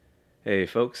Hey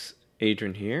folks,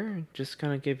 Adrian here. Just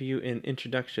gonna give you an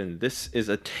introduction. This is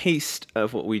a taste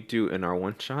of what we do in our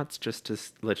one-shots, just to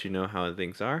let you know how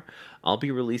things are. I'll be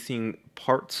releasing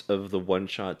parts of the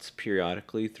one-shots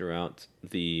periodically throughout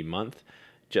the month,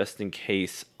 just in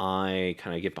case I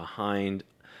kind of get behind.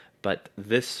 But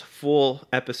this full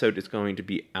episode is going to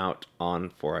be out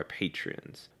for our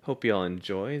Patreons. Hope you all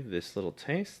enjoy this little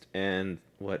taste and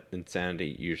what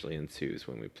insanity usually ensues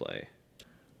when we play.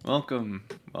 Welcome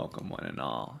one and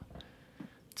all,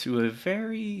 to a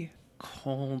very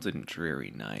cold and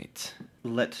dreary night.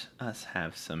 Let us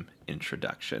have some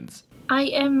introductions. I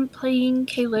am playing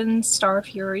Kaylin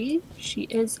Starfury. She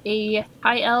is a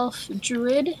high elf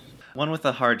druid. One with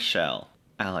a hard shell,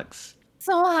 Alex.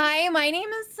 So hi, my name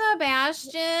is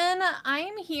Sebastian.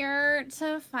 I'm here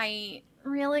to fight.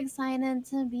 Real excited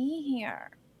to be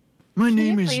here. My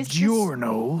name is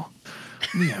Giorno,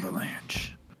 the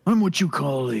Avalanche. I'm what you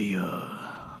call a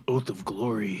Oath of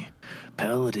Glory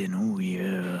paladin. Oh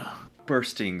yeah.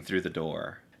 Bursting through the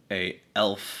door, a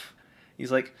elf.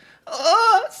 He's like,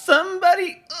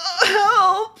 somebody,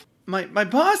 help! My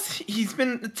boss, he's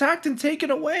been attacked and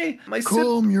taken away.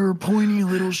 Calm your pointy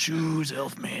little shoes,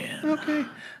 elf man. Okay.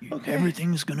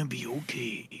 Everything's gonna be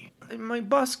okay. My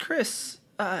boss, Chris.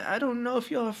 I don't know if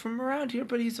y'all are from around here,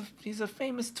 but he's a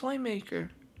famous toy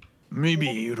maker. Maybe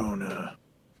you don't.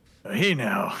 Hey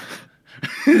now.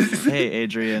 Hey,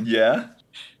 Adrian. Yeah?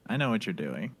 I know what you're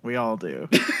doing. We all do.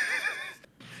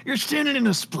 You're standing in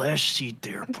a splash seat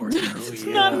there, partner. It's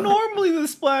not normally the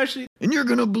splashy. And you're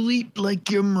gonna bleep like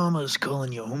your mama's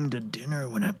calling you home to dinner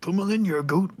when I pummel in your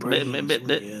goat brains.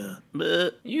 Yeah.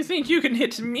 You think you can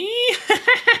hit me?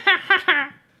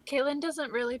 Kaylin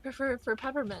doesn't really prefer for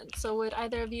peppermint, so would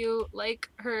either of you like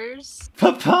hers?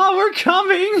 Papa, we're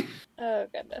coming! Oh,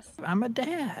 goodness. I'm a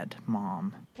dad,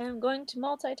 Mom. I'm going to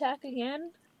multitask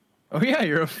again. Oh yeah,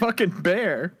 you're a fucking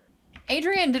bear.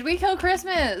 Adrian, did we kill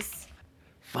Christmas?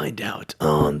 Find out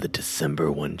on the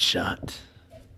December one-shot.